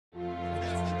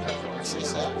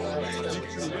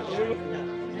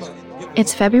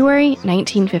It's February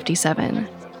 1957,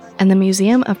 and the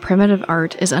Museum of Primitive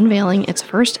Art is unveiling its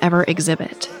first ever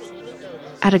exhibit.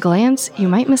 At a glance, you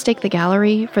might mistake the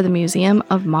gallery for the Museum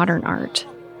of Modern Art,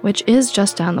 which is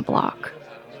just down the block.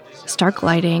 Stark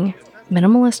lighting,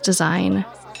 minimalist design,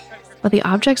 but the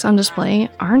objects on display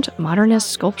aren't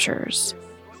modernist sculptures.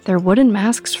 They're wooden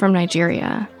masks from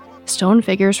Nigeria, stone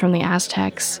figures from the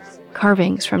Aztecs,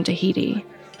 carvings from Tahiti.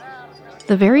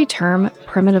 The very term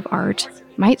primitive art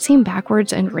might seem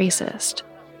backwards and racist,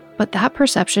 but that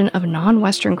perception of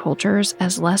non-Western cultures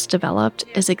as less developed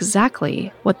is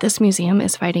exactly what this museum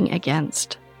is fighting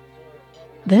against.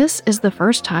 This is the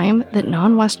first time that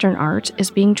non-Western art is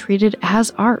being treated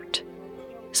as art,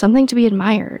 something to be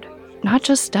admired, not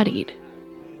just studied.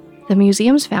 The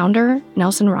museum's founder,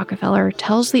 Nelson Rockefeller,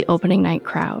 tells the opening night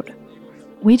crowd,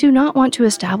 "We do not want to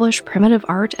establish primitive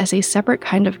art as a separate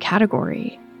kind of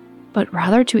category, but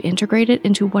rather to integrate it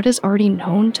into what is already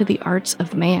known to the arts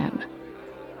of man.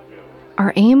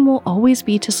 Our aim will always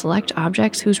be to select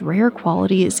objects whose rare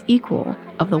quality is equal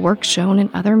of the works shown in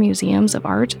other museums of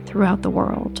art throughout the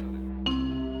world."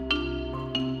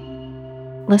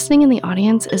 Listening in the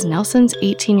audience is Nelson's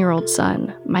 18-year-old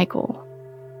son, Michael,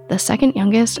 the second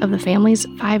youngest of the family's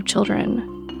 5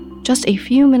 children, just a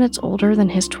few minutes older than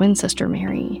his twin sister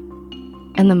Mary,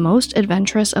 and the most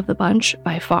adventurous of the bunch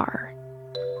by far.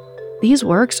 These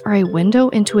works are a window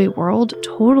into a world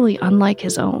totally unlike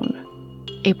his own,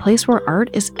 a place where art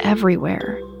is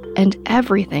everywhere and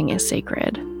everything is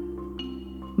sacred.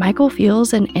 Michael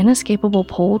feels an inescapable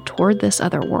pull toward this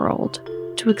other world,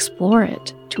 to explore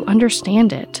it, to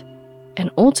understand it,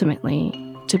 and ultimately,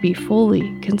 to be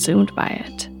fully consumed by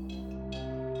it.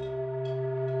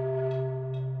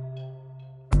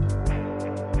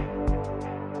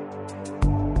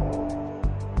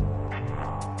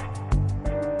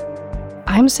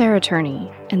 I'm Sarah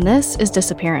Turney, and this is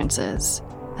Disappearances,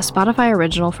 a Spotify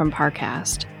original from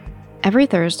Parcast. Every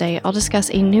Thursday, I'll discuss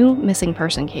a new missing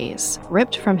person case,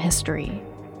 ripped from history.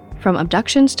 From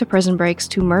abductions to prison breaks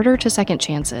to murder to second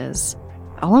chances,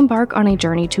 I'll embark on a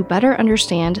journey to better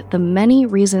understand the many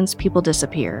reasons people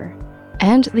disappear,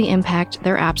 and the impact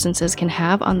their absences can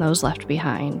have on those left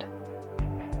behind.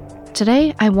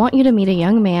 Today, I want you to meet a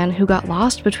young man who got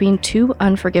lost between 2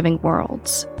 unforgiving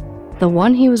worlds, the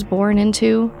one he was born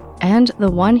into and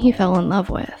the one he fell in love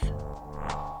with.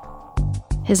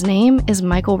 His name is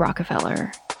Michael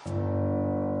Rockefeller.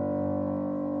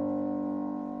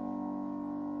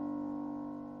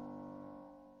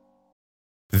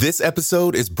 This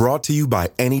episode is brought to you by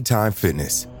Anytime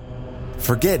Fitness.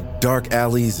 Forget dark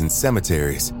alleys and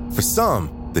cemeteries. For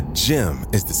some, the gym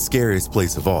is the scariest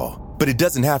place of all, but it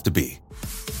doesn't have to be.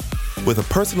 With a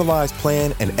personalized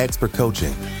plan and expert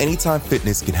coaching, Anytime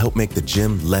Fitness can help make the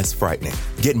gym less frightening.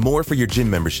 Get more for your gym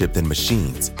membership than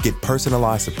machines. Get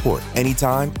personalized support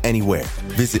anytime, anywhere.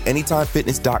 Visit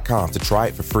AnytimeFitness.com to try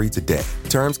it for free today.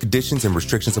 Terms, conditions, and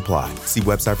restrictions apply. See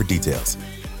website for details.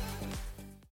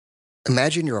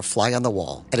 Imagine you're a fly on the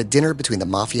wall at a dinner between the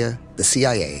Mafia, the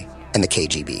CIA, and the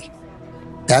KGB.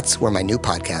 That's where my new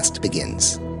podcast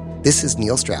begins. This is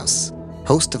Neil Strauss,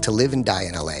 host of To Live and Die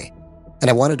in LA. And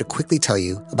I wanted to quickly tell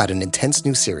you about an intense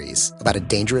new series about a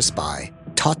dangerous spy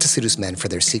taught to seduce men for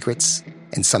their secrets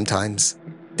and sometimes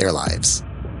their lives.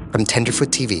 From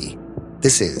Tenderfoot TV,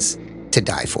 this is To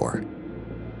Die For.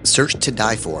 Search To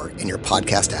Die For in your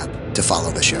podcast app to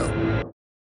follow the show.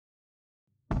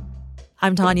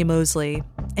 I'm Tanya Mosley.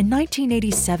 In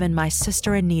 1987, my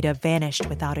sister Anita vanished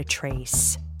without a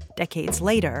trace. Decades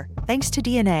later, thanks to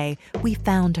DNA, we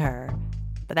found her.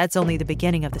 But that's only the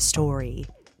beginning of the story.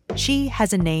 She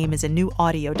Has a Name is a new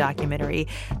audio documentary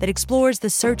that explores the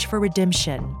search for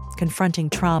redemption, confronting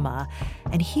trauma,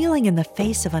 and healing in the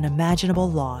face of unimaginable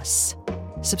loss.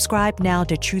 Subscribe now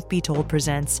to Truth Be Told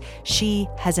presents She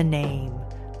Has a Name,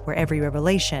 where every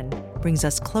revelation brings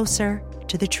us closer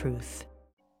to the truth.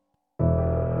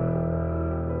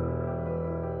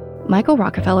 Michael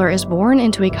Rockefeller is born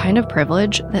into a kind of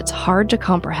privilege that's hard to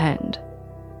comprehend.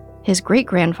 His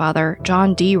great-grandfather,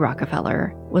 John D.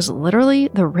 Rockefeller, was literally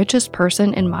the richest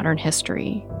person in modern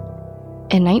history.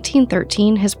 In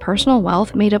 1913, his personal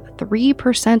wealth made up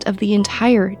 3% of the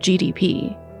entire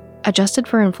GDP. Adjusted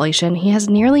for inflation, he has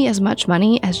nearly as much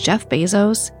money as Jeff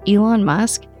Bezos, Elon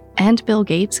Musk, and Bill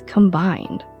Gates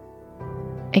combined.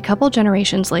 A couple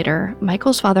generations later,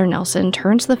 Michael's father Nelson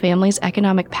turns the family's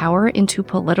economic power into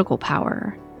political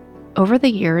power. Over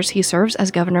the years, he serves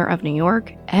as governor of New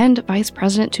York and vice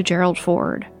president to Gerald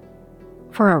Ford.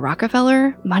 For a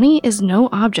Rockefeller, money is no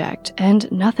object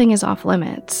and nothing is off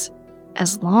limits,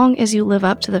 as long as you live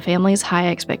up to the family's high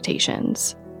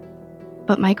expectations.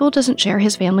 But Michael doesn't share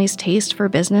his family's taste for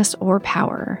business or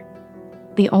power.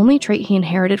 The only trait he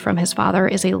inherited from his father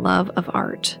is a love of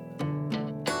art.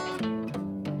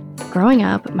 Growing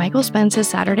up, Michael spends his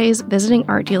Saturdays visiting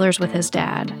art dealers with his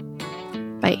dad.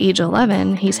 By age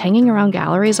 11, he's hanging around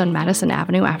galleries on Madison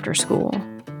Avenue after school.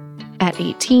 At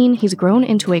 18, he's grown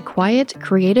into a quiet,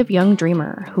 creative young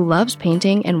dreamer who loves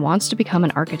painting and wants to become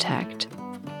an architect.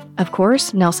 Of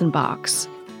course, Nelson balks.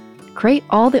 Create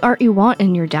all the art you want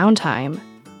in your downtime,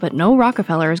 but no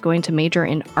Rockefeller is going to major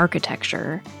in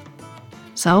architecture.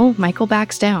 So, Michael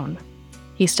backs down.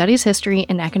 He studies history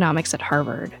and economics at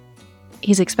Harvard.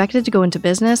 He's expected to go into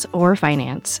business or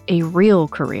finance, a real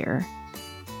career.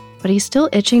 But he's still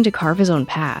itching to carve his own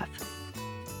path.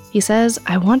 He says,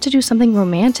 "I want to do something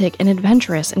romantic and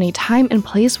adventurous in a time and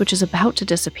place which is about to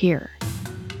disappear."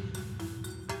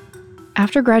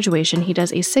 After graduation, he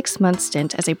does a 6-month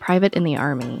stint as a private in the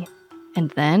Army. And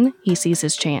then he sees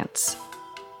his chance.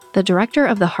 The director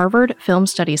of the Harvard Film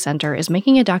Study Center is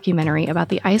making a documentary about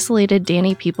the isolated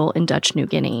Dani people in Dutch New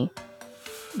Guinea.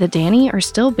 The Dani are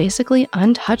still basically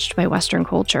untouched by Western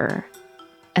culture.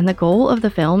 And the goal of the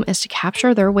film is to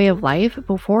capture their way of life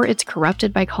before it's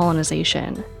corrupted by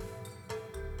colonization.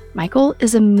 Michael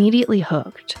is immediately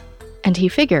hooked. And he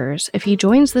figures if he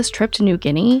joins this trip to New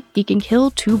Guinea, he can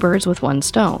kill 2 birds with 1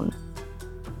 stone.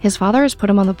 His father has put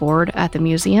him on the board at the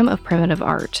Museum of Primitive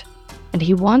Art, and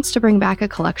he wants to bring back a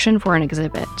collection for an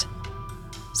exhibit.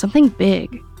 Something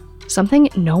big, something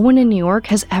no one in New York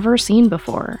has ever seen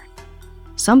before.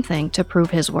 Something to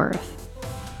prove his worth.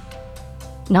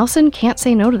 Nelson can't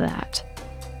say no to that.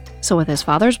 So with his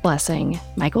father's blessing,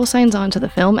 Michael signs on to the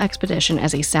film expedition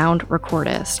as a sound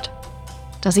recordist.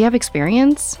 Does he have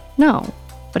experience? No,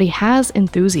 but he has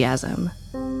enthusiasm.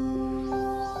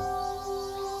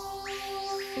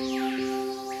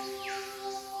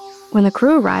 When the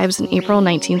crew arrives in April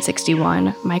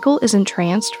 1961, Michael is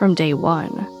entranced from day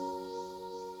one.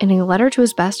 In a letter to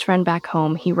his best friend back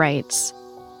home, he writes,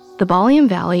 "The Baliem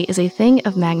Valley is a thing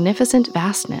of magnificent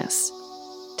vastness,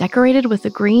 decorated with the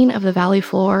green of the valley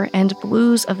floor and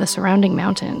blues of the surrounding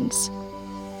mountains.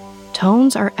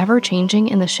 Tones are ever-changing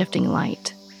in the shifting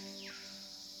light."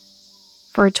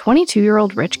 For a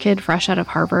 22-year-old rich kid fresh out of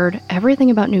Harvard, everything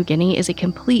about New Guinea is a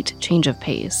complete change of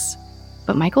pace.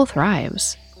 But Michael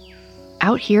thrives.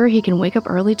 Out here, he can wake up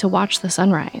early to watch the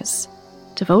sunrise,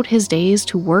 devote his days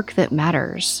to work that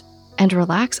matters, and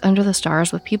relax under the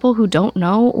stars with people who don't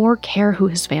know or care who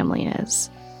his family is.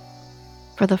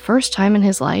 For the first time in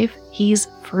his life, he's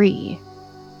free.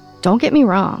 Don't get me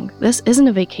wrong, this isn't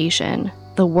a vacation.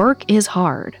 The work is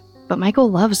hard, but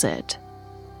Michael loves it.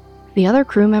 The other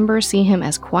crew members see him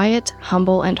as quiet,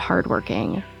 humble, and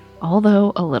hardworking,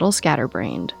 although a little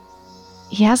scatterbrained.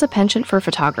 He has a penchant for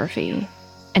photography,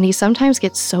 and he sometimes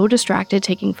gets so distracted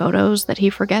taking photos that he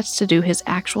forgets to do his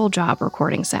actual job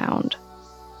recording sound.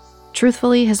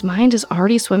 Truthfully, his mind is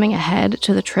already swimming ahead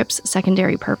to the trip's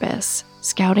secondary purpose,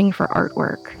 scouting for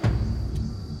artwork.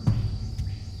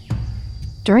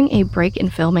 During a break in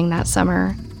filming that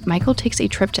summer, Michael takes a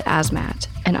trip to Asmat,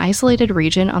 an isolated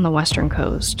region on the western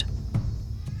coast.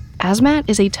 Asmat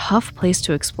is a tough place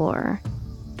to explore.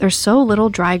 There's so little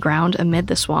dry ground amid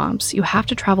the swamps, you have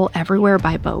to travel everywhere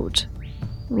by boat.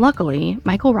 Luckily,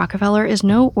 Michael Rockefeller is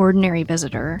no ordinary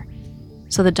visitor,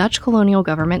 so the Dutch colonial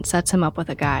government sets him up with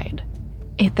a guide,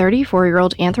 a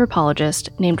 34-year-old anthropologist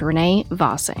named Renee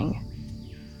Vossing.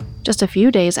 Just a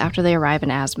few days after they arrive in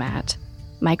Asmat,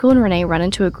 Michael and Renee run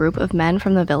into a group of men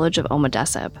from the village of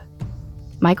Omodesep.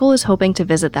 Michael is hoping to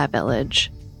visit that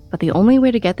village, but the only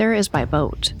way to get there is by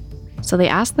boat, so they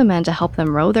ask the men to help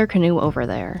them row their canoe over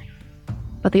there.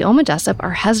 But the Omodesep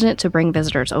are hesitant to bring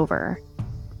visitors over.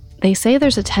 They say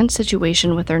there's a tense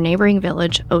situation with their neighboring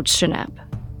village, Otshenep.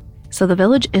 So the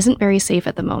village isn't very safe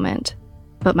at the moment,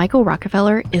 but Michael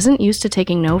Rockefeller isn't used to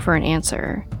taking no for an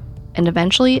answer, and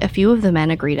eventually a few of the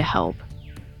men agree to help.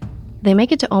 They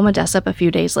make it to Omodesep a few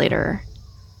days later,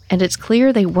 and it's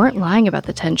clear they weren't lying about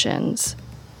the tensions,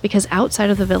 because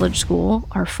outside of the village school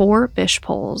are 4 bish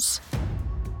poles.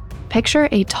 Picture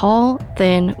a tall,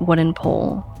 thin wooden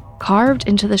pole, carved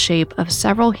into the shape of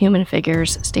several human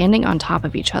figures standing on top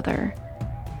of each other.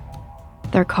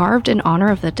 They're carved in honor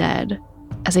of the dead,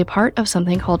 as a part of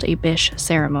something called a bish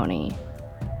ceremony.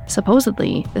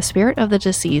 Supposedly, the spirit of the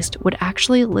deceased would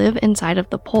actually live inside of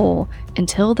the pole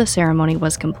until the ceremony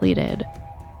was completed,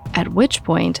 at which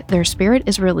point their spirit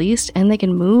is released and they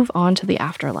can move on to the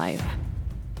afterlife.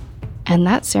 And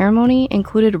that ceremony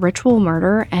included ritual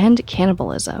murder and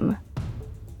cannibalism.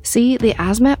 See, the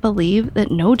Asmat believe that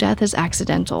no death is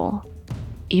accidental.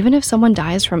 Even if someone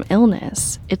dies from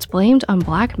illness, it's blamed on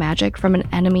black magic from an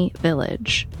enemy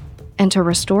village. And to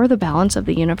restore the balance of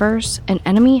the universe, an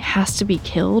enemy has to be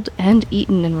killed and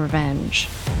eaten in revenge.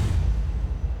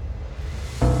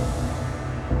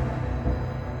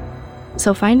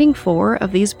 So finding 4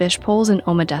 of these bish poles in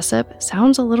Omedesip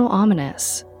sounds a little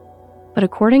ominous. But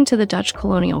according to the Dutch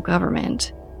colonial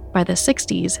government, by the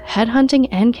 60s, headhunting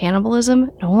and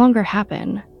cannibalism no longer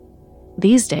happen.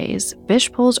 These days,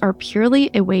 bish poles are purely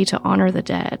a way to honor the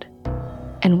dead.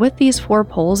 And with these 4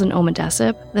 poles in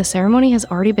Omedesip, the ceremony has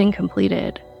already been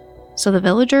completed, so the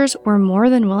villagers were more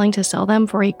than willing to sell them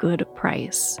for a good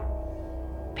price.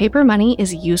 Paper money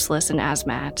is useless in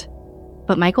Asmat,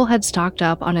 but Michael had stocked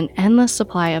up on an endless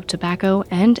supply of tobacco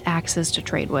and axes to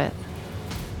trade with.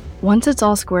 Once it's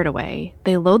all squared away,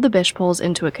 they load the bish poles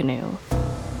into a canoe,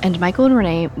 and Michael and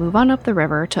Renee move on up the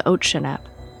river to Otshinep,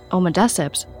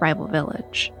 Omedesip's rival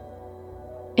village.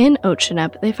 In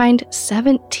Otshinep, they find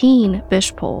 17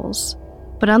 bish poles,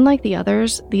 but unlike the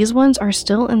others, these ones are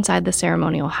still inside the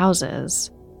ceremonial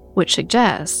houses, which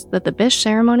suggests that the bish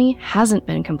ceremony hasn't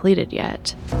been completed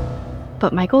yet.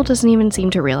 But Michael doesn't even seem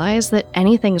to realize that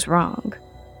anything's wrong.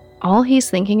 All he's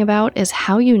thinking about is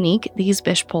how unique these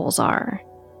bish poles are.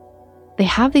 They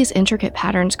have these intricate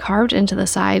patterns carved into the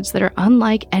sides that are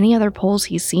unlike any other poles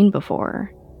he's seen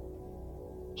before.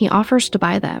 He offers to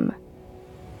buy them,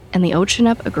 and the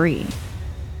Otshinep agree.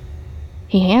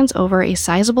 He hands over a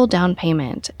sizable down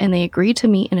payment, and they agree to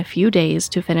meet in a few days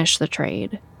to finish the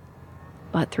trade.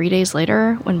 But 3 days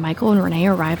later, when Michael and Renee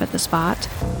arrive at the spot,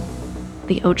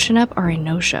 the Otshinep are a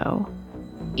no-show.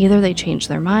 Either they changed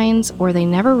their minds, or they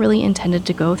never really intended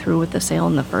to go through with the sale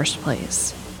in the first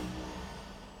place.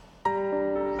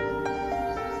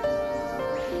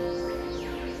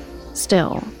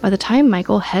 Still, by the time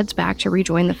Michael heads back to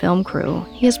rejoin the film crew,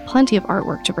 he has plenty of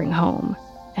artwork to bring home,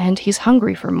 and he's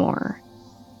hungry for more.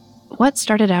 What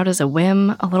started out as a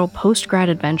whim, a little post-grad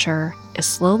adventure, is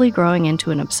slowly growing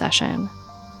into an obsession.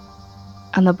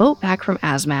 On the boat back from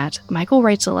Asmat, Michael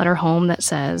writes a letter home that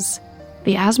says,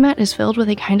 "The Asmat is filled with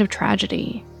a kind of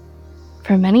tragedy.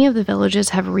 For many of the villages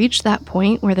have reached that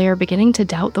point where they are beginning to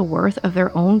doubt the worth of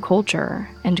their own culture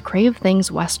and crave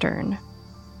things Western.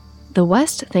 The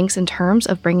West thinks in terms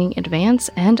of bringing advance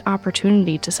and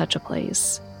opportunity to such a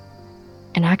place.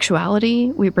 In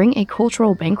actuality, we bring a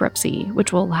cultural bankruptcy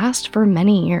which will last for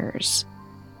many years.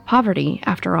 Poverty,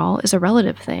 after all, is a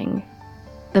relative thing.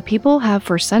 The people have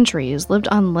for centuries lived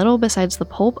on little besides the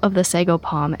pulp of the sago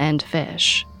palm and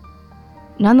fish.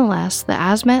 Nonetheless, the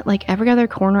Asmat, like every other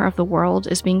corner of the world,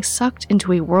 is being sucked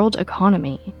into a world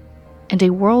economy and a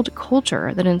world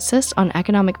culture that insists on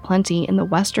economic plenty in the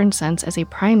Western sense as a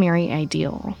primary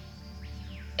ideal.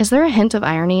 Is there a hint of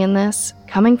irony in this,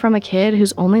 coming from a kid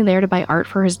who's only there to buy art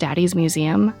for his daddy's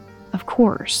museum? Of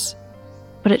course.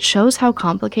 But it shows how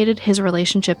complicated his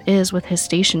relationship is with his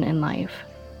station in life.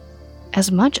 As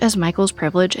much as Michael's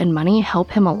privilege and money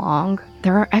help him along,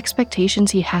 there are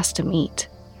expectations he has to meet,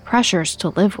 pressures to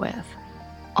live with,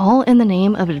 all in the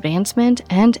name of advancement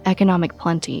and economic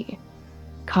plenty.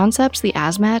 Concepts the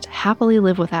Asmat happily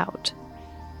live without.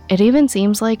 It even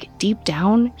seems like, deep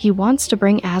down, he wants to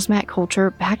bring Asmat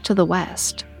culture back to the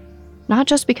West. Not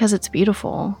just because it's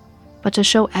beautiful, but to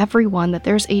show everyone that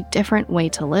there's a different way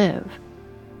to live.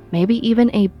 Maybe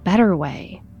even a better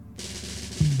way.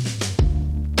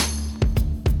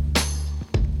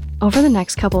 Over the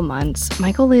next couple months,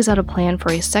 Michael lays out a plan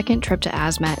for a second trip to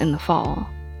Asmat in the fall.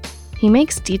 He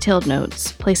makes detailed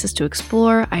notes, places to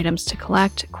explore, items to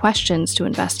collect, questions to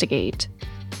investigate.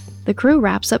 The crew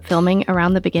wraps up filming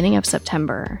around the beginning of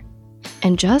September.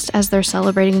 And just as they're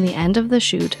celebrating the end of the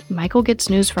shoot, Michael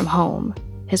gets news from home.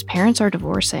 His parents are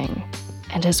divorcing,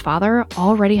 and his father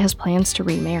already has plans to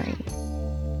remarry.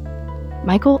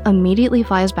 Michael immediately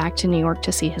flies back to New York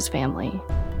to see his family.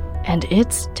 And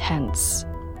it's tense.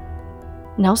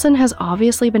 Nelson has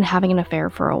obviously been having an affair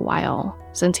for a while,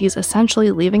 since he's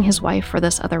essentially leaving his wife for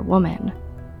this other woman,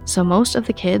 so most of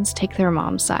the kids take their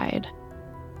mom's side.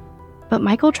 But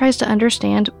Michael tries to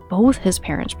understand both his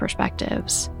parents'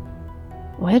 perspectives,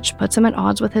 which puts him at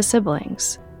odds with his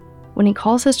siblings. When he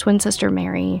calls his twin sister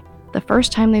Mary, the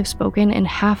first time they've spoken in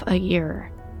half a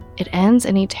year, it ends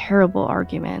in a terrible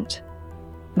argument.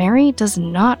 Mary does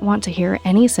not want to hear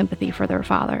any sympathy for their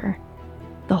father.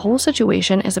 The whole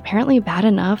situation is apparently bad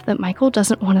enough that Michael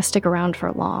doesn't want to stick around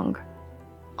for long.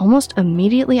 Almost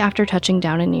immediately after touching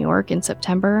down in New York in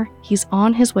September, he's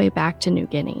on his way back to New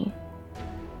Guinea.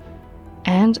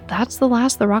 And that's the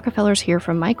last the Rockefellers hear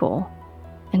from Michael,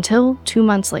 until 2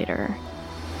 months later.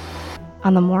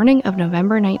 On the morning of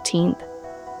November 19th,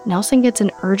 Nelson gets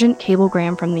an urgent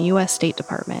cablegram from the US State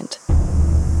Department.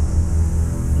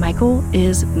 Michael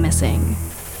is missing.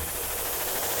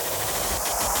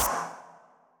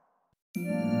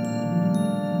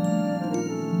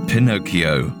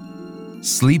 Pinocchio,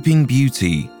 Sleeping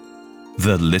Beauty,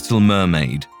 The Little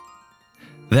Mermaid.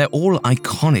 They're all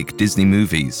iconic Disney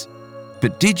movies.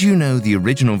 But did you know the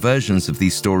original versions of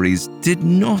these stories did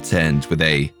not end with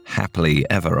a happily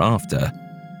ever after?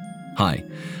 Hi,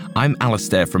 I'm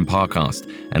Alistair from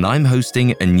Parcast, and I'm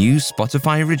hosting a new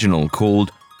Spotify original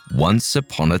called Once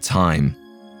Upon a Time.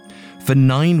 For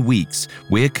 9 weeks,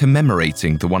 we're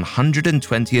commemorating the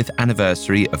 120th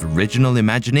anniversary of original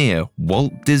Imagineer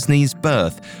Walt Disney's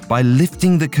birth by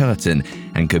lifting the curtain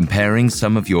and comparing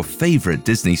some of your favorite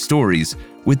Disney stories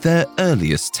with their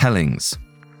earliest tellings.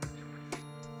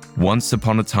 Once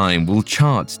Upon a Time will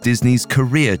chart Disney's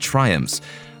career triumphs,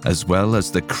 as well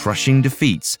as the crushing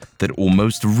defeats that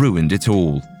almost ruined it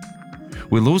all.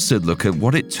 We'll also look at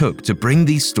what it took to bring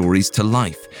these stories to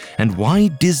life and why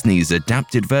Disney's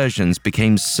adapted versions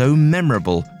became so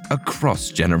memorable across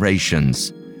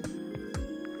generations.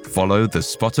 Follow the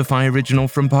Spotify original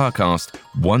from Parcast,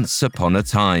 Once Upon a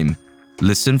Time.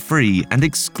 Listen free and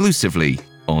exclusively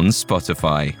on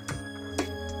Spotify.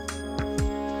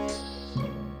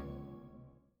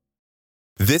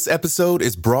 This episode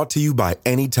is brought to you by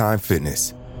Anytime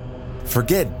Fitness.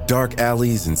 Forget dark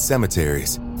alleys and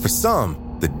cemeteries. For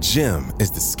some, the gym is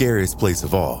the scariest place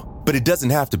of all, but it doesn't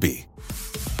have to be.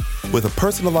 With a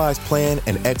personalized plan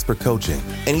and expert coaching,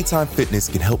 Anytime Fitness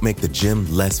can help make the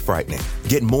gym less frightening.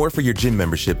 Get more for your gym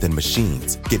membership than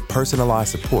machines. Get personalized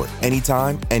support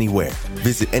anytime, anywhere.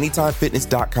 Visit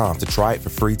AnytimeFitness.com to try it for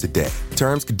free today.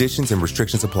 Terms, conditions, and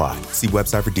restrictions apply. See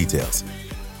website for details.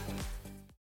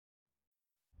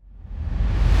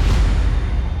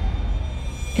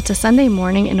 It's a Sunday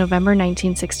morning in November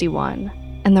 1961,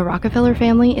 and the Rockefeller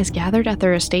family is gathered at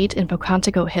their estate in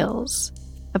Pocantico Hills,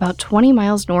 about 20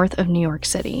 miles north of New York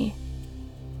City.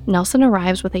 Nelson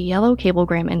arrives with a yellow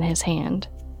cablegram in his hand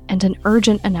and an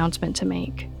urgent announcement to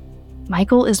make.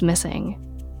 Michael is missing.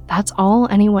 That's all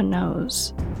anyone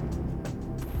knows.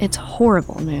 It's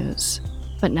horrible news,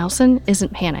 but Nelson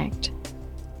isn't panicked.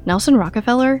 Nelson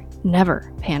Rockefeller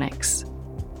never panics.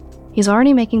 He's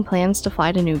already making plans to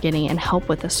fly to New Guinea and help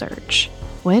with the search,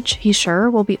 which he's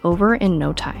sure will be over in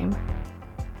no time.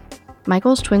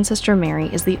 Michael's twin sister Mary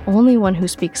is the only one who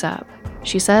speaks up.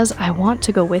 She says, "I want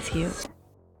to go with you."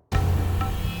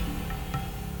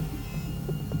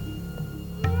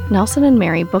 Nelson and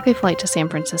Mary book a flight to San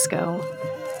Francisco.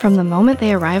 From the moment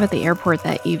they arrive at the airport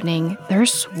that evening, they're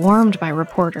swarmed by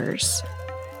reporters.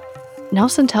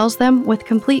 Nelson tells them with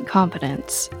complete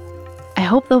confidence, "I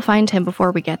hope they'll find him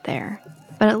before we get there,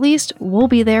 but at least we'll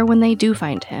be there when they do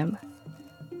find him."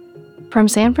 From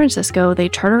San Francisco, they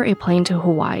charter a plane to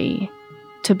Hawaii,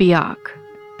 to Biak,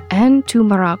 and to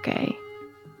Merauke,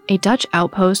 a Dutch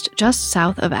outpost just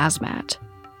south of Asmat.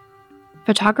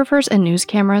 Photographers and news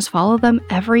cameras follow them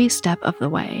every step of the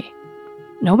way.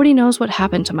 Nobody knows what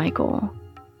happened to Michael,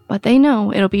 but they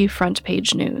know it'll be front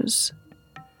page news.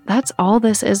 That's all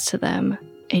this is to them,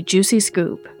 a juicy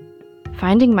scoop.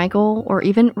 Finding Michael, or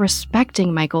even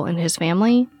respecting Michael and his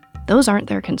family, those aren't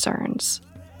their concerns.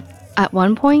 At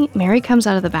one point, Mary comes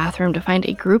out of the bathroom to find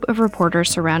a group of reporters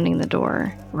surrounding the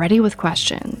door, ready with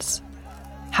questions.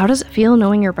 How does it feel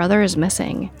knowing your brother is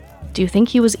missing? Do you think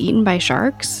he was eaten by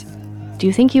sharks? Do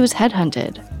you think he was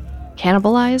headhunted?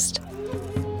 Cannibalized?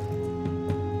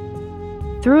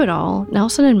 Through it all,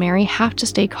 Nelson and Mary have to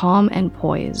stay calm and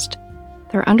poised.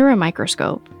 They're under a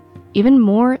microscope, even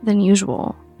more than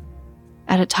usual.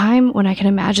 At a time when I can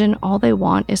imagine all they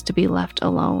want is to be left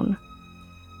alone.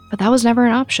 But that was never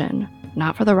an option,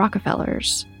 not for the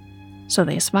Rockefellers. So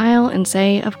they smile and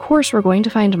say, "Of course we're going to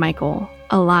find Michael,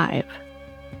 alive."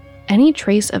 Any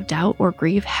trace of doubt or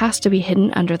grief has to be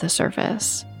hidden under the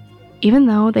surface, even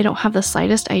though they don't have the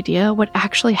slightest idea what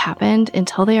actually happened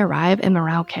until they arrive in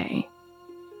Merauke.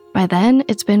 By then,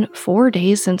 it's been 4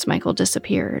 days since Michael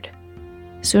disappeared.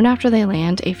 Soon after they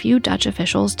land, a few Dutch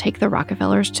officials take the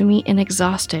Rockefellers to meet an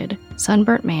exhausted,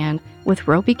 sunburnt man with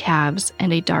ropey calves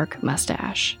and a dark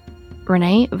mustache.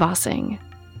 René Vossing,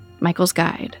 Michael's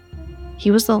guide.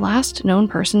 He was the last known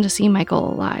person to see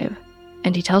Michael alive,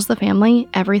 and he tells the family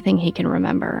everything he can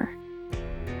remember.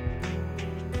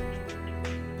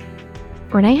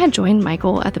 René had joined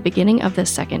Michael at the beginning of this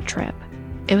second trip.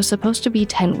 It was supposed to be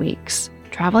 10 weeks.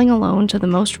 Traveling alone to the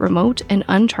most remote and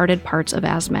uncharted parts of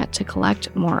Asmat to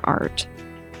collect more art.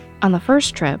 On the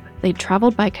first trip, they'd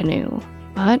traveled by canoe,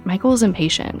 but Michael is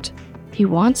impatient. He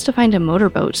wants to find a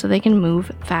motorboat so they can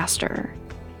move faster.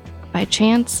 By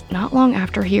chance, not long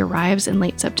after he arrives in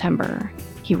late September,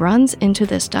 he runs into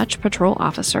this Dutch patrol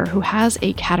officer who has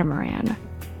a catamaran.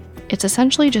 It's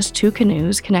essentially just 2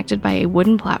 canoes connected by a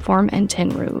wooden platform and tin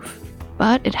roof,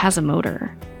 but it has a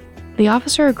motor. The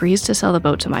officer agrees to sell the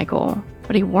boat to Michael,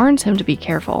 but he warns him to be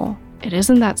careful. It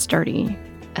isn't that sturdy,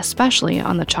 especially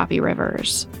on the choppy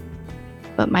rivers.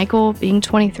 But Michael, being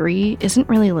 23, isn't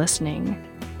really listening.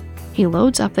 He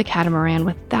loads up the catamaran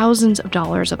with thousands of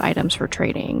dollars of items for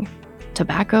trading: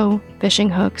 tobacco, fishing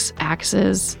hooks,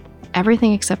 axes,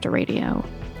 everything except a radio.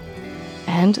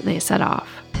 And they set off.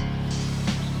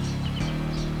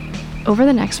 Over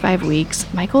the next 5 weeks,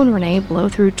 Michael and Renee blow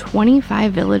through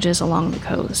 25 villages along the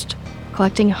coast,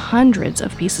 collecting hundreds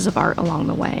of pieces of art along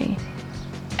the way.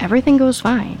 Everything goes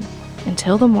fine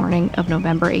until the morning of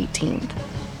November 18th.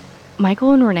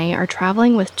 Michael and Renee are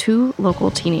traveling with 2 local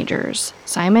teenagers,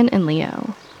 Simon and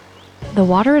Leo. The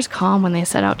water is calm when they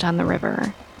set out down the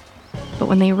river, but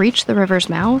when they reach the river's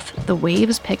mouth, the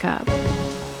waves pick up.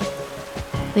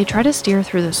 They try to steer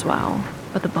through the swell,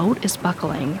 but the boat is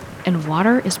buckling, and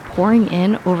water is pouring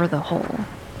in over the hull.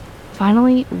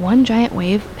 Finally, one giant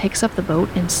wave picks up the boat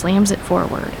and slams it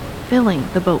forward, filling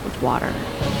the boat with water.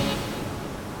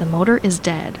 The motor is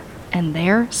dead, and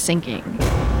they're sinking.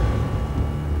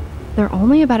 They're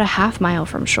only about a half-mile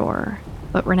from shore,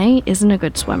 but Renee isn't a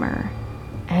good swimmer,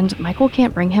 and Michael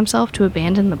can't bring himself to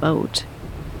abandon the boat.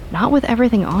 Not with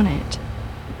everything on it.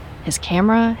 His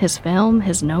camera, his film,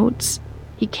 his notes,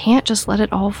 he can't just let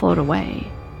it all float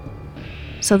away.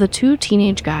 So the 2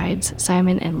 teenage guides,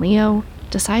 Simon and Leo,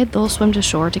 decide they'll swim to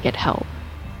shore to get help.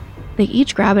 They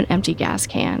each grab an empty gas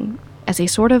can as a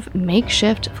sort of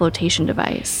makeshift flotation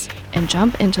device and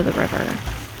jump into the river.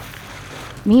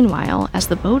 Meanwhile, as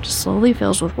the boat slowly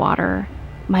fills with water,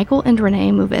 Michael and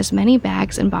Renee move as many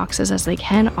bags and boxes as they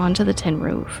can onto the tin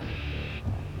roof.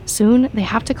 Soon, they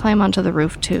have to climb onto the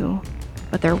roof too,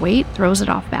 but their weight throws it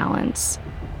off balance,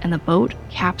 and the boat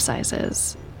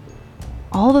capsizes.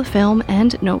 All the film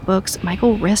and notebooks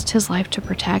Michael risked his life to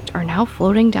protect are now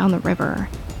floating down the river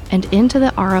and into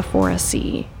the Arafura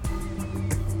Sea.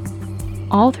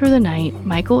 All through the night,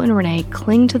 Michael and Renee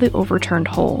cling to the overturned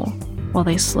hull, while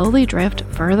they slowly drift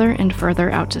further and further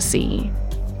out to sea.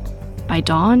 By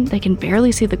dawn, they can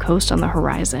barely see the coast on the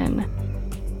horizon.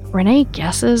 Renee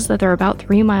guesses that they're about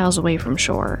 3 miles away from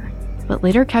shore, but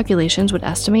later calculations would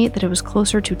estimate that it was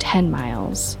closer to 10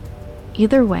 miles.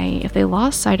 Either way, if they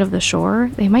lost sight of the shore,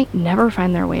 they might never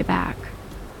find their way back.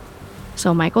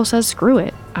 So Michael says, "Screw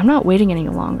it, I'm not waiting any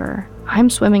longer. I'm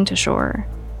swimming to shore."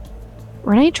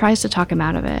 Renee tries to talk him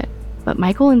out of it, but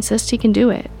Michael insists he can do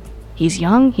it. He's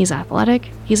young, he's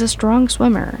athletic, he's a strong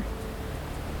swimmer.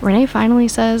 Renee finally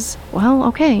says, "Well,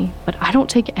 okay, but I don't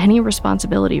take any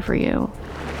responsibility for you."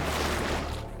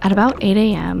 At about 8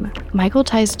 a.m., Michael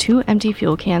ties 2 empty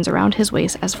fuel cans around his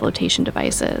waist as flotation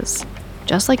devices,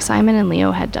 just like Simon and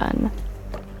Leo had done.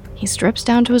 He strips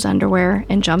down to his underwear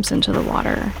and jumps into the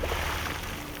water.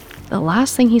 The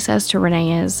last thing he says to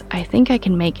Renee is, "I think I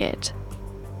can make it."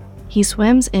 He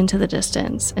swims into the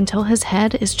distance until his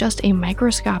head is just a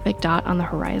microscopic dot on the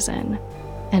horizon,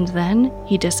 and then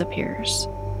he disappears.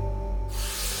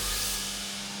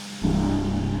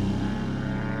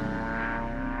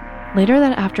 Later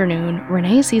that afternoon,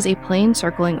 Renee sees a plane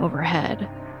circling overhead.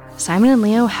 Simon and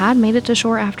Leo had made it to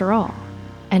shore after all,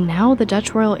 and now the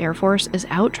Dutch Royal Air Force is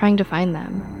out trying to find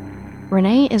them.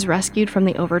 Renee is rescued from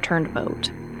the overturned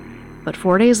boat, but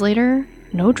 4 days later,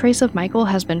 no trace of Michael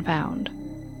has been found.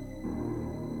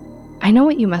 I know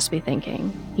what you must be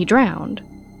thinking. He drowned.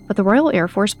 But the Royal Air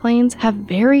Force planes have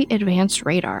very advanced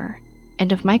radar,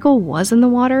 and if Michael was in the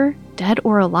water, dead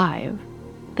or alive,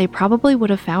 they probably would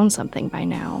have found something by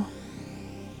now.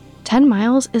 10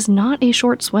 miles is not a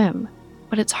short swim,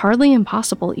 but it's hardly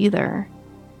impossible either.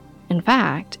 In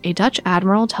fact, a Dutch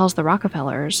admiral tells the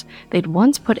Rockefellers they'd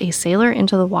once put a sailor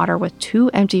into the water with 2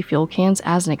 empty fuel cans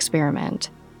as an experiment,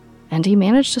 and he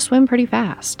managed to swim pretty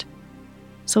fast.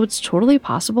 So it's totally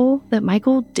possible that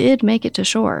Michael did make it to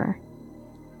shore.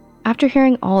 After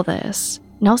hearing all this,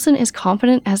 Nelson is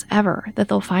confident as ever that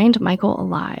they'll find Michael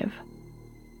alive.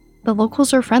 The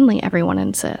locals are friendly, everyone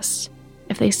insists.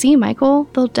 If they see Michael,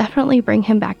 they'll definitely bring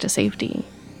him back to safety.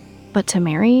 But to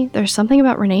Mary, there's something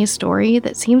about Renee's story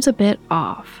that seems a bit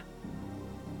off.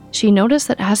 She noticed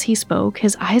that as he spoke,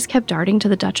 his eyes kept darting to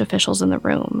the Dutch officials in the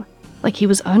room, like he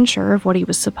was unsure of what he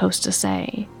was supposed to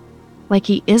say. Like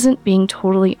he isn't being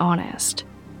totally honest.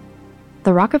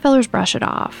 The Rockefellers brush it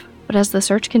off, but as the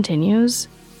search continues,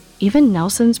 even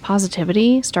Nelson's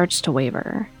positivity starts to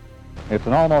waver. It's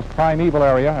an almost primeval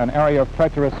area, an area of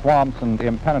treacherous swamps and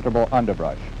impenetrable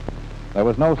underbrush. There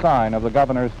was no sign of the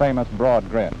governor's famous broad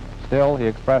grin. Still, he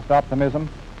expressed optimism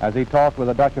as he talked with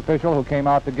a Dutch official who came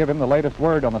out to give him the latest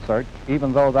word on the search,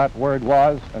 even though that word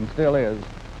was, and still is,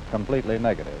 completely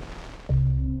negative.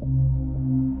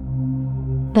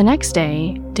 The next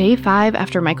day, day 5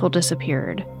 after Michael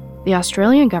disappeared, the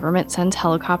Australian government sends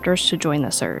helicopters to join the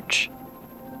search.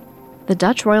 The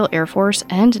Dutch Royal Air Force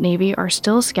and Navy are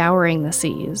still scouring the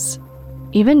seas.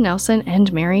 Even Nelson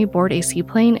and Mary board a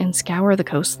seaplane and scour the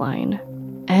coastline.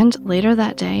 And later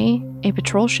that day, a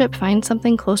patrol ship finds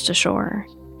something close to shore,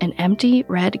 an empty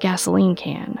red gasoline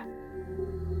can.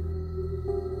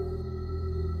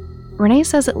 Renee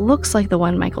says it looks like the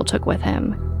one Michael took with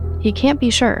him. He can't be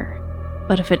sure,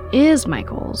 but if it is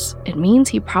Michael's, it means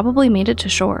he probably made it to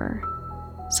shore.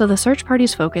 So the search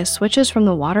party's focus switches from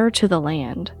the water to the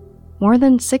land. More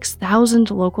than 6,000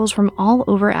 locals from all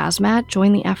over Asmat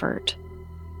join the effort.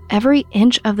 Every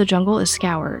inch of the jungle is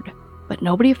scoured, but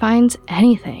nobody finds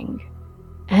anything.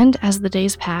 And as the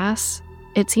days pass,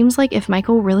 it seems like if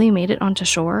Michael really made it onto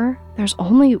shore, there's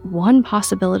only one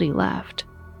possibility left.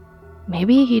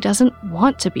 Maybe he doesn't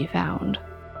want to be found.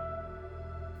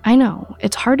 I know,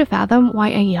 it's hard to fathom why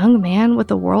a young man with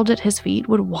the world at his feet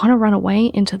would want to run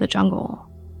away into the jungle.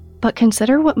 But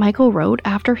consider what Michael wrote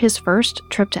after his first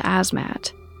trip to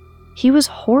Asmat. He was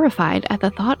horrified at the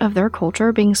thought of their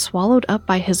culture being swallowed up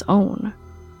by his own.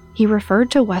 He referred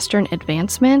to Western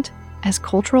advancement as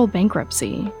cultural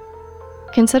bankruptcy.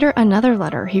 Consider another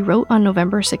letter he wrote on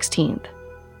November 16th,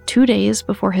 2 days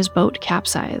before his boat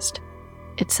capsized.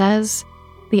 It says,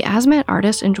 "The Asmat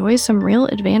artist enjoys some real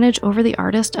advantage over the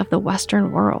artist of the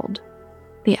Western world.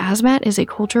 The Asmat is a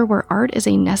culture where art is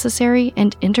a necessary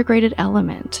and integrated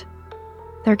element.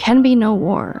 There can be no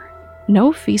war,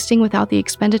 no feasting without the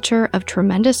expenditure of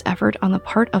tremendous effort on the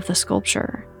part of the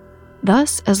sculpture.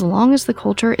 Thus, as long as the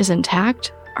culture is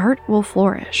intact, art will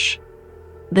flourish."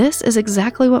 This is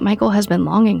exactly what Michael has been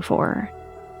longing for.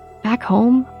 Back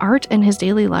home, art and his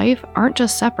daily life aren't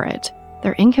just separate,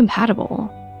 they're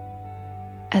incompatible.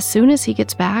 As soon as he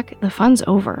gets back, the fun's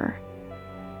over.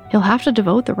 He'll have to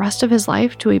devote the rest of his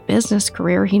life to a business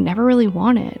career he never really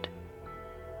wanted.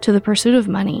 To the pursuit of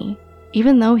money,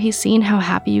 even though he's seen how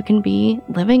happy you can be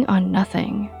living on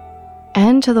nothing.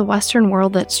 And to the Western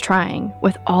world that's trying,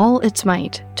 with all its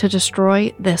might, to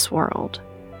destroy this world.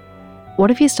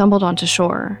 What if he stumbled onto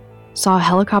shore, saw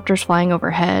helicopters flying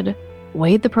overhead,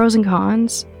 weighed the pros and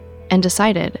cons, and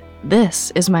decided,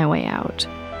 this is my way out?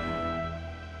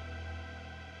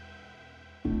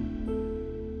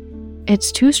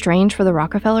 It's too strange for the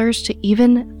Rockefellers to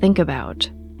even think about.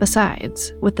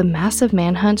 Besides, with the massive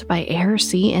manhunt by air,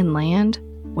 sea, and land,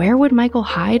 where would Michael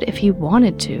hide if he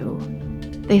wanted to?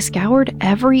 They scoured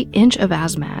every inch of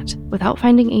Asmat without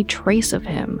finding a trace of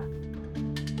him.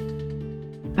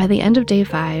 By the end of day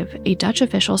 5, a Dutch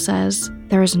official says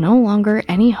there is no longer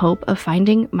any hope of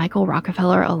finding Michael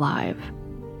Rockefeller alive.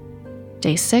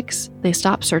 Day 6, they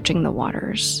stop searching the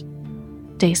waters.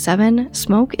 Day 7,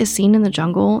 smoke is seen in the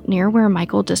jungle near where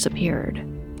Michael disappeared.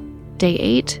 Day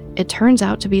 8, it turns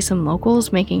out to be some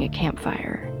locals making a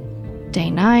campfire. Day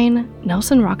 9,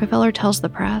 Nelson Rockefeller tells the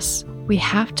press, "We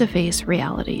have to face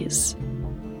realities."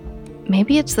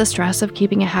 Maybe it's the stress of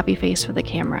keeping a happy face for the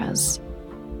cameras,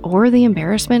 or the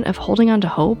embarrassment of holding on to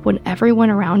hope when everyone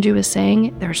around you is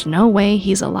saying there's no way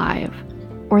he's alive,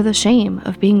 or the shame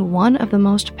of being one of the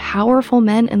most powerful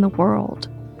men in the world,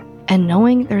 and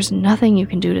knowing there's nothing you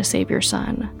can do to save your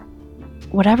son.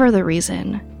 Whatever the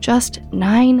reason, just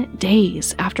 9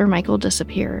 days after Michael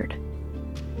disappeared,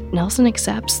 Nelson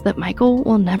accepts that Michael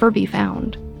will never be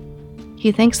found.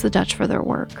 He thanks the Dutch for their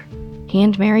work. He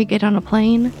and Mary get on a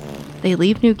plane, they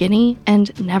leave New Guinea,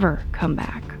 and never come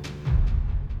back.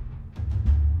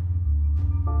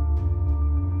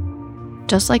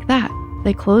 Just like that,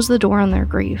 they close the door on their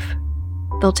grief.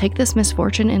 They'll take this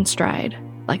misfortune in stride,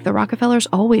 like the Rockefellers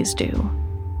always do.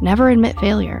 Never admit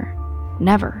failure.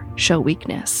 Never show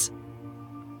weakness.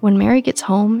 When Mary gets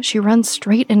home, she runs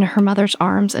straight into her mother's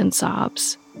arms and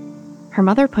sobs. Her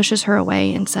mother pushes her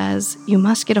away and says, "You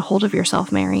must get a hold of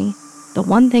yourself, Mary. The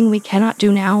one thing we cannot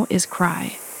do now is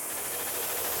cry."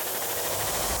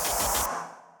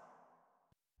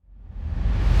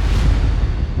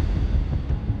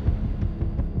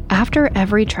 After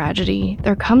every tragedy,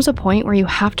 there comes a point where you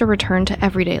have to return to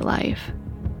everyday life.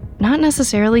 Not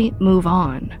necessarily move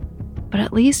on, but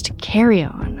at least carry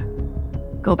on.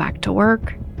 Go back to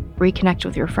work, reconnect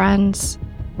with your friends,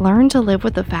 learn to live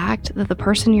with the fact that the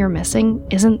person you're missing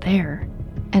isn't there,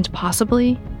 and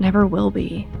possibly never will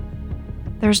be.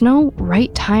 There's no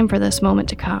right time for this moment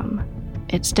to come.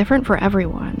 It's different for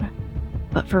everyone.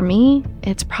 But for me,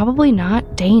 it's probably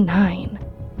not day 9,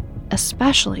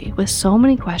 especially with so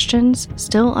many questions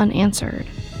still unanswered.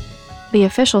 The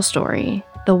official story,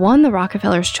 the one the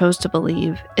Rockefellers chose to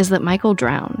believe, is that Michael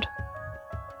drowned.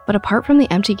 But apart from the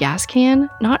empty gas can,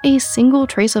 not a single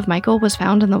trace of Michael was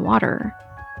found in the water.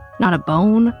 not a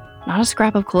bone, not a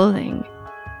scrap of clothing.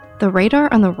 The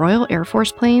radar on the Royal Air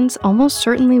Force planes almost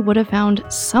certainly would have found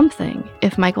something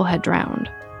if Michael had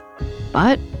drowned.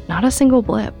 But not a single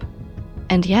blip.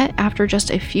 And yet, after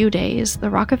just a few days, the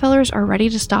Rockefellers are ready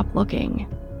to stop looking.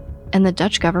 And the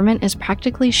Dutch government is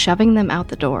practically shoving them out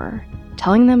the door,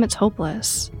 telling them it's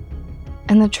hopeless.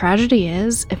 And the tragedy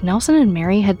is, if Nelson and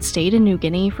Mary had stayed in New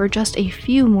Guinea for just a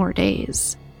few more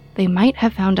days, they might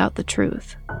have found out the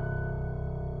truth.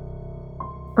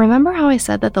 Remember how I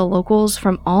said that the locals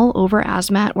from all over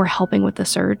Asmat were helping with the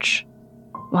search?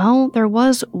 Well, there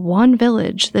was one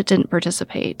village that didn't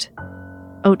participate.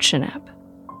 Oudtshoorn,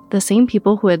 the same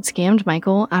people who had scammed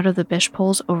Michael out of the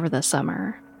bishpoles over the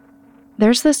summer.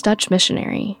 There's this Dutch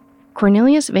missionary,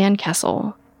 Cornelius van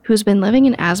Kessel, who's been living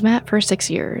in Asmat for 6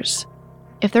 years.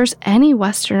 If there's any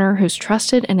Westerner who's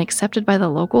trusted and accepted by the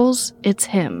locals, it's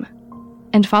him.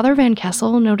 And Father Van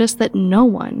Kessel noticed that no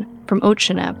one from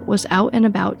Oudtshoorn was out and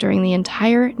about during the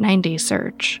entire 9-day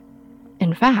search.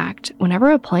 In fact,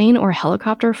 whenever a plane or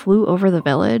helicopter flew over the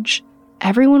village,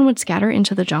 everyone would scatter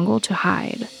into the jungle to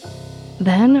hide.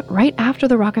 Then, right after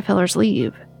the Rockefellers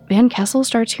leave, Van Kessel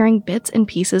starts hearing bits and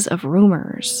pieces of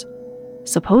rumors.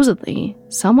 Supposedly,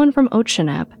 someone from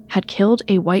Oudtshoorn had killed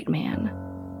a white man.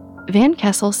 Van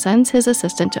Kessel sends his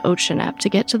assistant to Oudtshoorn to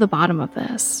get to the bottom of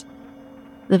this.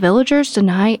 The villagers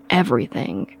deny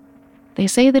everything. They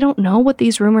say they don't know what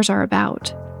these rumors are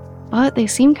about, but they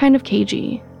seem kind of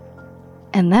cagey.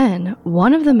 And then,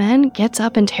 one of the men gets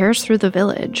up and tears through the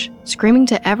village, screaming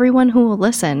to everyone who will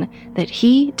listen that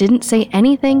he didn't say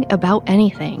anything about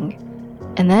anything.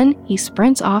 And then he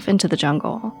sprints off into the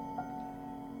jungle.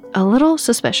 A little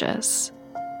suspicious.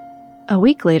 A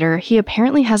week later, he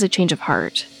apparently has a change of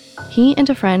heart. He and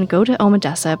a friend go to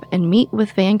Omedessop and meet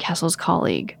with Van Kessel's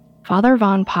colleague, Father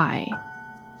Van Pye.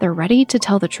 They're ready to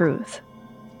tell the truth.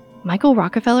 Michael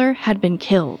Rockefeller had been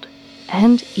killed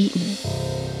and eaten.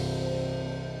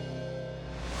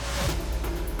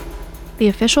 The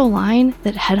official line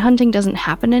that headhunting doesn't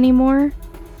happen anymore?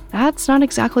 That's not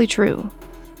exactly true.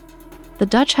 The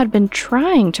Dutch had been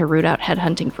trying to root out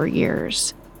headhunting for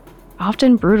years,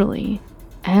 often brutally,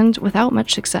 and without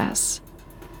much success.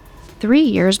 3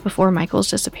 years before Michael's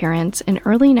disappearance, in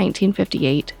early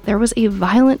 1958, there was a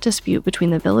violent dispute between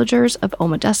the villagers of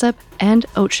Omedessop and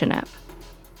Oudtshoorn.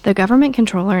 The government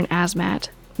controller in Asmat,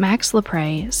 Max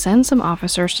Lepre, sends some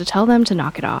officers to tell them to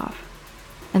knock it off.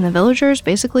 And the villagers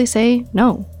basically say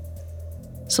no.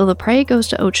 So Lepre goes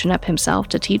to Oudtshoorn himself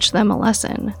to teach them a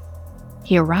lesson.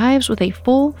 He arrives with a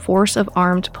full force of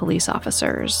armed police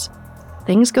officers.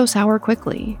 Things go sour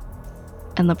quickly,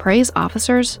 and Lepre's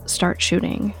officers start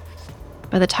shooting.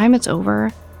 By the time it's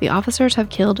over, the officers have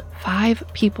killed 5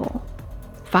 people,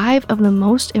 5 of the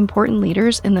most important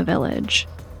leaders in the village.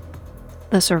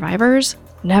 The survivors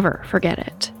never forget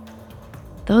it.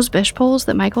 Those bishpoles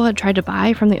that Michael had tried to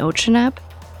buy from the Oudtshoorn,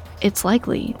 it's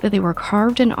likely that they were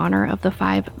carved in honor of the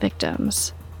 5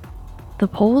 victims. The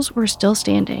poles were still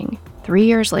standing 3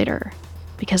 years later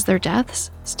because their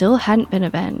deaths still hadn't been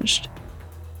avenged.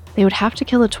 They would have to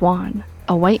kill a Tuan,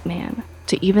 a white man,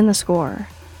 to even the score.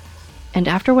 And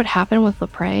after what happened with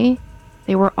Lepre,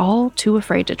 they were all too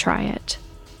afraid to try it.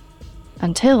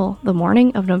 Until the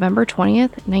morning of November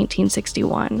 20th,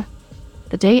 1961,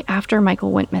 the day after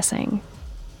Michael went missing.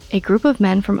 A group of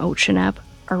men from Oudtshoorn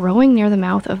are rowing near the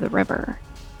mouth of the river.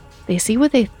 They see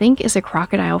what they think is a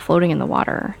crocodile floating in the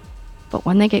water, but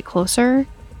when they get closer,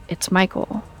 it's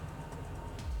Michael.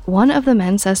 One of the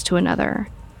men says to another,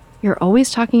 "You're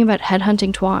always talking about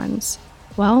headhunting Tuans.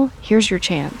 Well, here's your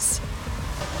chance."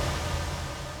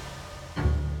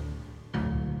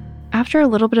 After a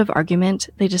little bit of argument,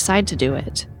 they decide to do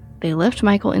it. They lift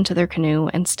Michael into their canoe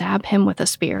and stab him with a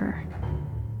spear.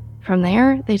 From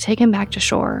there, they take him back to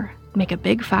shore, make a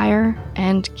big fire,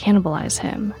 and cannibalize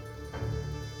him.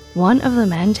 One of the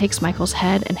men takes Michael's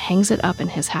head and hangs it up in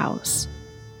his house.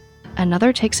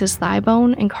 Another takes his thigh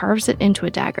bone and carves it into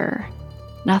a dagger.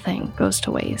 Nothing goes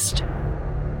to waste.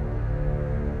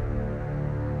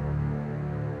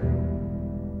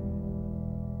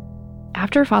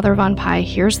 After Father Van Pye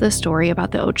hears this story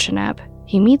about the Oudtshoorn,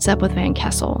 he meets up with Van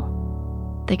Kessel.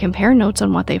 They compare notes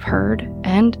on what they've heard,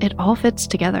 and it all fits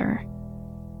together.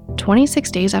 26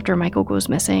 days after Michael goes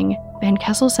missing, Van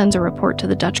Kessel sends a report to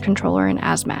the Dutch controller in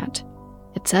Asmat.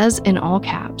 It says in all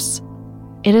caps,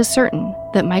 "It is certain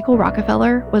that Michael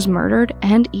Rockefeller was murdered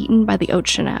and eaten by the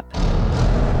Oudtshoorn."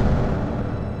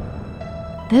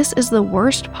 This is the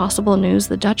worst possible news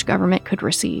the Dutch government could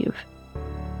receive,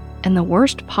 and the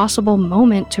worst possible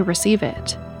moment to receive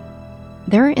it.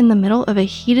 They're in the middle of a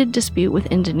heated dispute with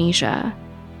Indonesia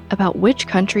about which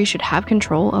country should have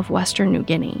control of Western New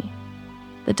Guinea.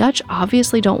 The Dutch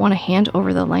obviously don't want to hand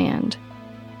over the land,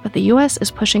 but the US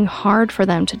is pushing hard for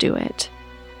them to do it.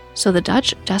 So the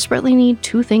Dutch desperately need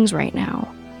two things right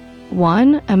now.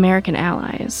 One, American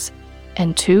allies,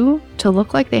 and two, to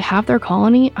look like they have their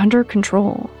colony under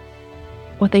control.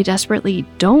 What they desperately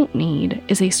don't need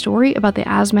is a story about the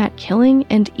Asmat killing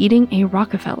and eating a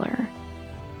Rockefeller.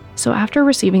 So after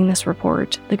receiving this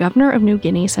report, the governor of New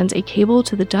Guinea sends a cable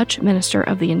to the Dutch Minister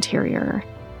of the Interior.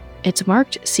 It's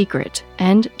marked secret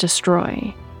and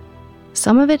destroy.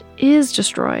 Some of it is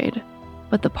destroyed,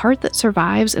 but the part that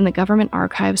survives in the government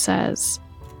archive says,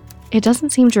 "It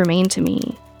doesn't seem germane to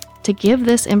me to give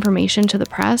this information to the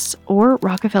press or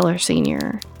Rockefeller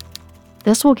Sr.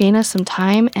 This will gain us some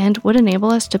time and would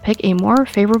enable us to pick a more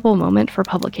favorable moment for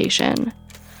publication."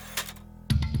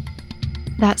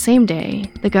 That same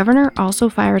day, the governor also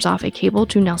fires off a cable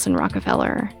to Nelson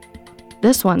Rockefeller.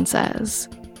 This one says,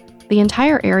 "The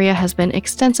entire area has been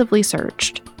extensively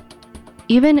searched.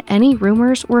 Even any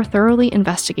rumors were thoroughly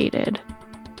investigated.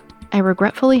 I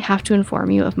regretfully have to inform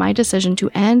you of my decision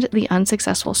to end the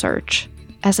unsuccessful search,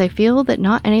 as I feel that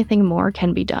not anything more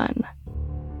can be done."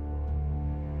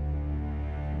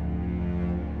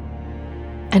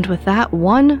 And with that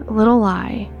one little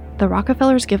lie, the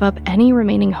Rockefellers give up any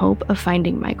remaining hope of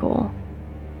finding Michael.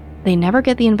 They never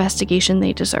get the investigation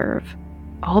they deserve,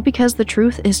 all because the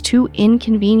truth is too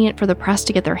inconvenient for the press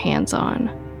to get their hands on.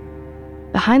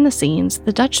 Behind the scenes,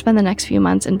 the Dutch spend the next few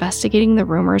months investigating the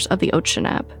rumors of the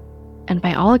Oudtshoorn, and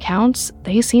by all accounts,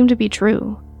 they seem to be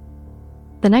true.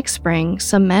 The next spring,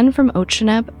 some men from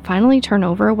Oudtshoorn finally turn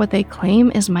over what they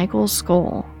claim is Michael's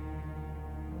skull.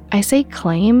 I say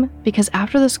claim because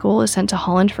after the skull is sent to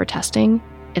Holland for testing,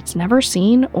 it's never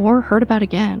seen or heard about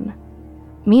again.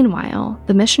 Meanwhile,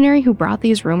 the missionary who brought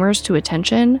these rumors to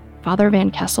attention, Father Van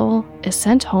Kessel, is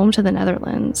sent home to the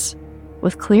Netherlands,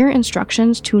 with clear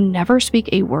instructions to never speak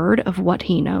a word of what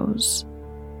he knows.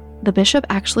 The bishop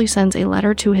actually sends a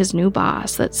letter to his new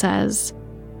boss that says,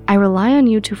 "I rely on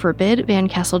you to forbid Van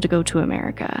Kessel to go to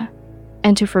America,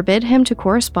 and to forbid him to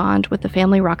correspond with the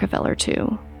family Rockefeller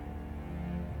too."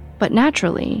 But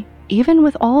naturally, even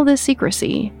with all this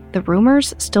secrecy, the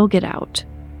rumors still get out.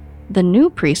 The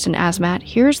new priest in Asmat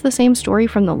hears the same story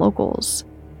from the locals.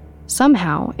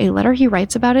 Somehow, a letter he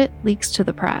writes about it leaks to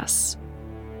the press.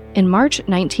 In March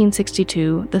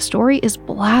 1962, the story is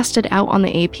blasted out on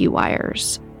the AP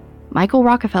wires. Michael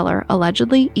Rockefeller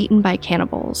allegedly eaten by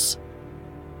cannibals.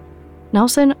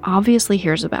 Nelson obviously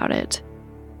hears about it.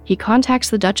 He contacts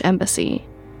the Dutch embassy,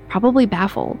 probably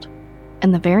baffled,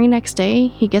 and the very next day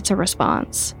he gets a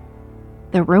response.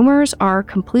 The rumors are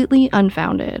completely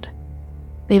unfounded.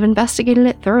 They've investigated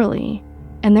it thoroughly,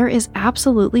 and there is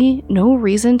absolutely no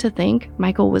reason to think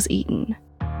Michael was eaten.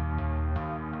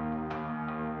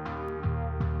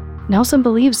 Nelson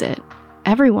believes it.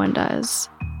 Everyone does.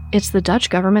 It's the Dutch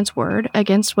government's word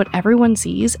against what everyone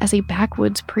sees as a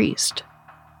backwoods priest.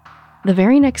 The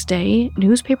very next day,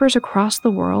 newspapers across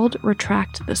the world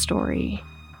retract the story.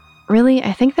 Really,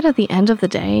 I think that at the end of the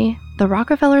day, the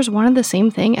Rockefellers wanted the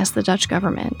same thing as the Dutch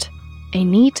government: a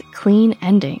neat, clean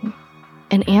ending.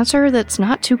 An answer that's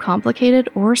not too complicated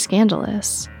or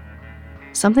scandalous.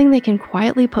 Something they can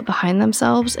quietly put behind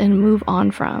themselves and move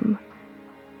on from.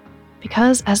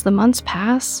 Because as the months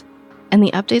pass, and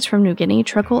the updates from New Guinea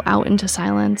trickle out into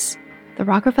silence, the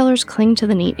Rockefellers cling to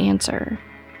the neat answer.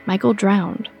 Michael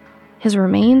drowned. His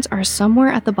remains are somewhere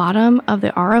at the bottom of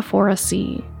the Arafura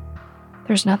Sea.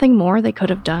 There's nothing more they could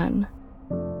have done.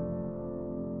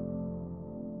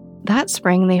 That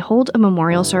spring, they hold a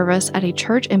memorial service at a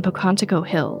church in Pocantico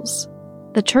Hills.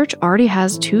 The church already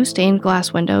has 2 stained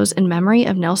glass windows in memory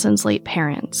of Nelson's late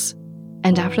parents,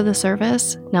 and after the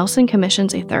service, Nelson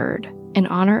commissions a 3rd, in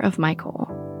honor of Michael.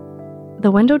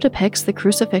 The window depicts the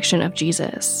crucifixion of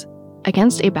Jesus,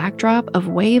 against a backdrop of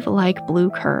wave-like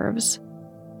blue curves.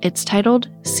 It's titled,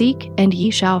 "Seek and Ye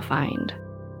Shall Find."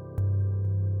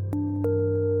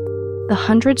 The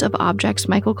hundreds of objects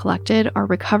Michael collected are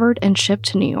recovered and shipped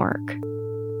to New York.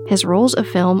 His rolls of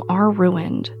film are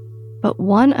ruined, but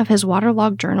one of his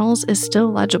waterlogged journals is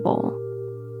still legible.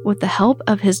 With the help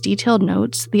of his detailed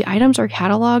notes, the items are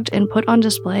cataloged and put on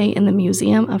display in the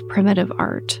Museum of Primitive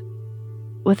Art.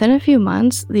 Within a few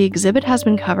months, the exhibit has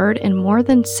been covered in more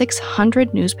than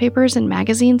 600 newspapers and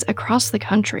magazines across the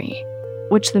country,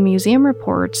 which the museum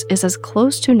reports is as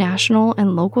close to national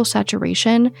and local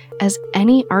saturation as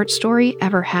any art story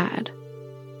ever had.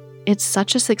 It's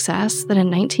such a success that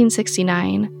in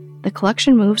 1969, the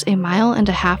collection moves 1.5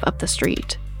 miles up the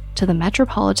street to the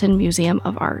Metropolitan Museum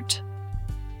of Art.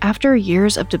 After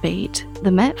years of debate,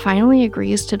 the Met finally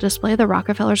agrees to display the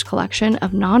Rockefellers' collection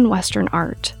of non-Western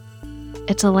art.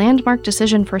 It's a landmark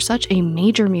decision for such a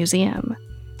major museum,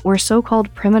 where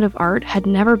so-called primitive art had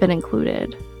never been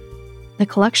included. The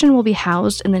collection will be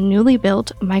housed in the newly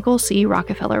built Michael C.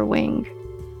 Rockefeller wing,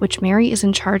 which Mary is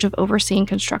in charge of overseeing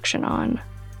construction on.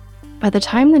 By the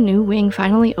time the new wing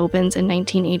finally opens in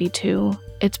 1982,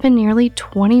 it's been nearly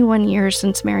 21 years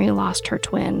since Mary lost her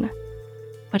twin.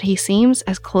 But he seems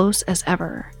as close as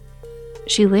ever.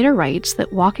 She later writes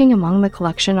that walking among the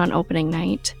collection on opening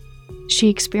night, she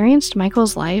experienced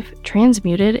Michael's life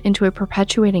transmuted into a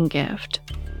perpetuating gift.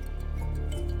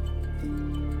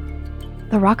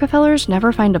 The Rockefellers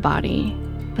never find a body,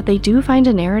 but they do find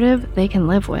a narrative they can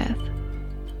live with.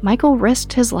 Michael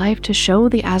risked his life to show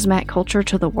the Azmat culture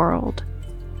to the world.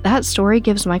 That story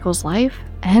gives Michael's life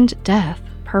and death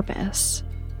purpose.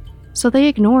 So they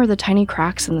ignore the tiny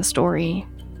cracks in the story,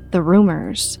 the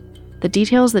rumors, the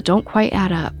details that don't quite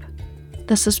add up,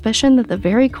 the suspicion that the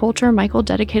very culture Michael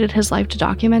dedicated his life to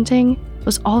documenting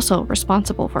was also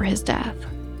responsible for his death.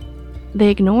 They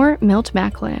ignore Milt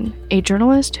Macklin, a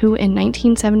journalist who in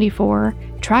 1974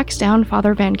 tracks down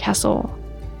Father Van Kessel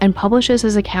and publishes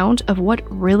his account of what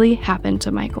really happened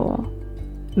to Michael.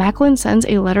 Macklin sends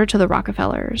a letter to the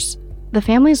Rockefellers. The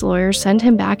family's lawyers send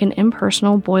him back an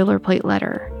impersonal boilerplate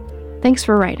letter. "Thanks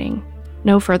for writing.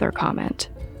 No further comment."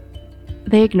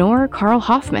 They ignore Carl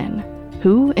Hoffman,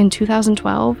 who, in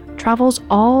 2012, travels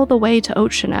all the way to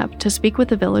Otshunep to speak with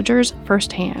the villagers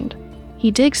firsthand. He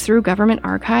digs through government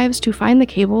archives to find the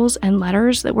cables and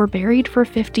letters that were buried for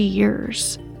 50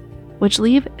 years, which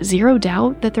leave zero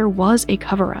doubt that there was a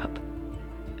cover-up.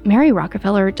 Mary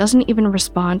Rockefeller doesn't even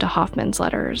respond to Hoffman's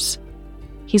letters.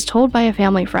 He's told by a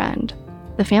family friend.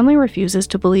 The family refuses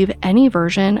to believe any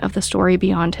version of the story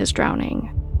beyond his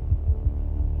drowning.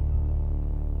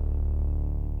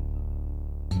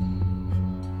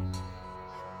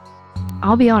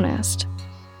 I'll be honest,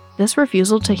 this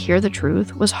refusal to hear the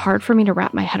truth was hard for me to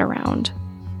wrap my head around,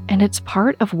 and it's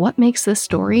part of what makes this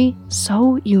story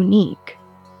so unique.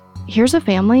 Here's a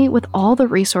family with all the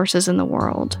resources in the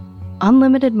world,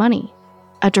 unlimited money,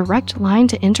 a direct line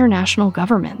to international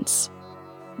governments.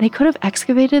 They could have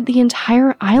excavated the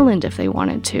entire island if they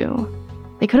wanted to.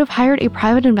 They could have hired a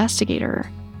private investigator,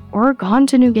 or gone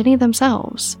to New Guinea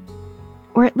themselves,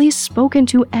 or at least spoken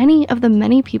to any of the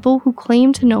many people who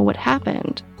claim to know what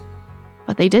happened.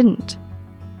 But they didn't.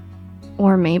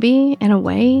 Or maybe, in a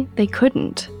way, they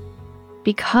couldn't,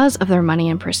 because of their money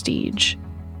and prestige.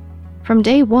 From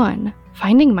day one,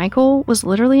 finding Michael was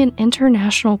literally an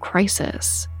international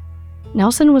crisis.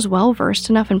 Nelson was well versed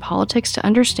enough in politics to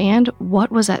understand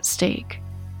what was at stake.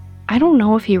 I don't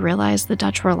know if he realized the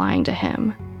Dutch were lying to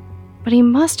him, but he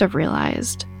must have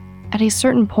realized, at a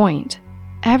certain point,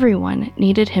 everyone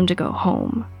needed him to go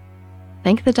home.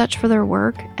 Thank the Dutch for their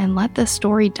work and let this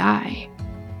story die.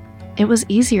 It was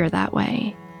easier that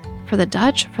way, for the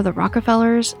Dutch, for the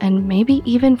Rockefellers, and maybe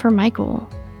even for Michael.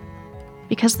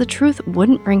 Because the truth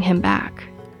wouldn't bring him back.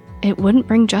 It wouldn't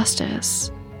bring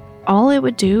justice. All it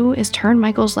would do is turn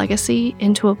Michael's legacy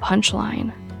into a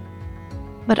punchline.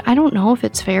 But I don't know if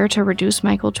it's fair to reduce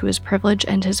Michael to his privilege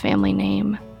and his family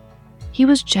name. He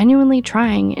was genuinely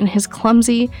trying in his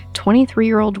clumsy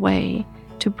 23-year-old way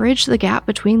to bridge the gap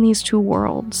between these two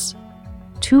worlds,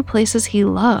 two places he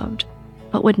loved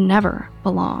but would never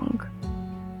belong.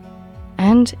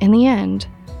 And in the end,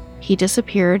 he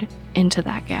disappeared into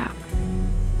that gap.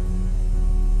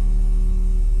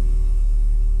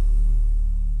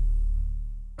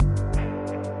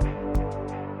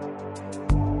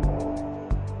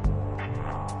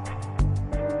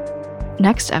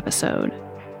 Next episode,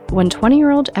 when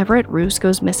 20-year-old Everett Roos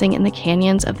goes missing in the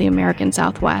canyons of the American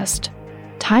Southwest,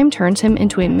 time turns him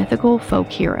into a mythical folk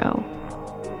hero.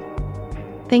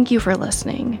 Thank you for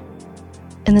listening.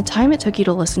 In the time it took you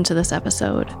to listen to this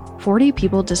episode, 40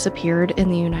 people disappeared in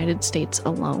the United States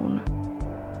alone.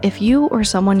 If you or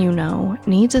someone you know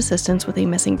needs assistance with a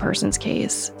missing persons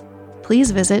case,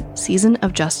 please visit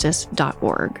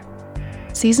seasonofjustice.org.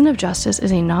 Season of Justice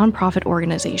is a nonprofit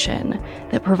organization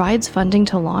that provides funding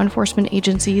to law enforcement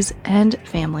agencies and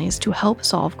families to help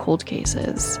solve cold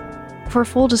cases. For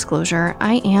full disclosure,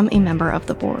 I am a member of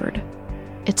the board.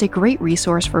 It's a great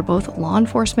resource for both law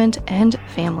enforcement and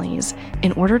families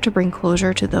in order to bring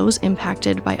closure to those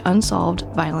impacted by unsolved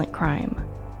violent crime.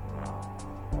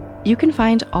 You can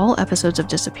find all episodes of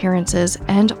Disappearances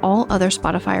and all other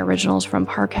Spotify originals from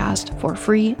Parcast for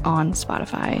free on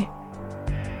Spotify.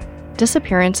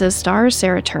 Disappearances stars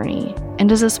Sarah Turney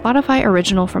and is a Spotify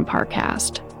original from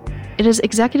Parcast. It is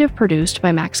executive produced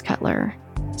by Max Cutler,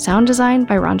 sound design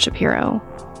by Ron Shapiro,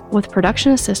 with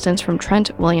production assistance from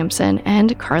Trent Williamson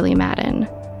and Carly Madden.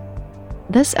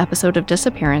 This episode of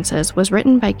Disappearances was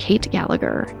written by Kate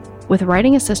Gallagher, with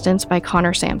writing assistance by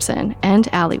Connor Sampson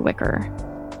and Allie Wicker.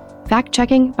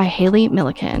 Fact-checking by Haley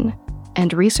Milliken,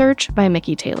 and research by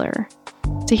Mickey Taylor.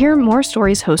 To hear more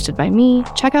stories hosted by me,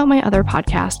 check out my other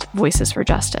podcast, Voices for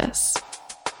Justice.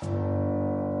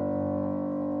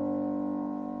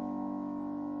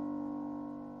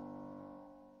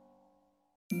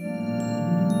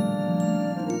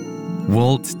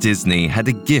 Walt Disney had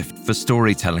a gift for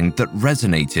storytelling that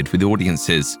resonated with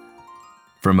audiences.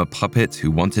 From a puppet who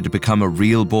wanted to become a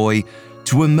real boy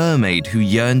to a mermaid who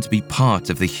yearned to be part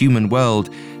of the human world,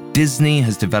 Disney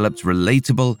has developed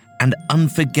relatable and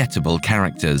unforgettable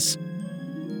characters.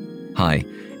 Hi,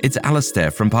 it's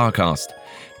Alistair from Parcast.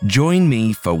 Join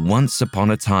me for Once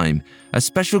Upon a Time, a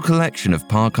special collection of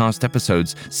Parcast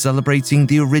episodes celebrating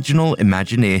the original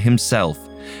Imagineer himself,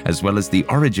 as well as the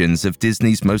origins of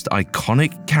Disney's most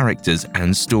iconic characters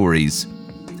and stories.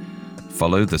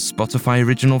 Follow the Spotify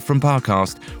original from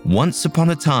Parcast, Once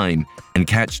Upon a Time, and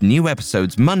catch new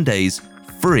episodes Mondays,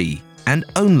 free and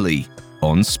only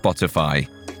on Spotify.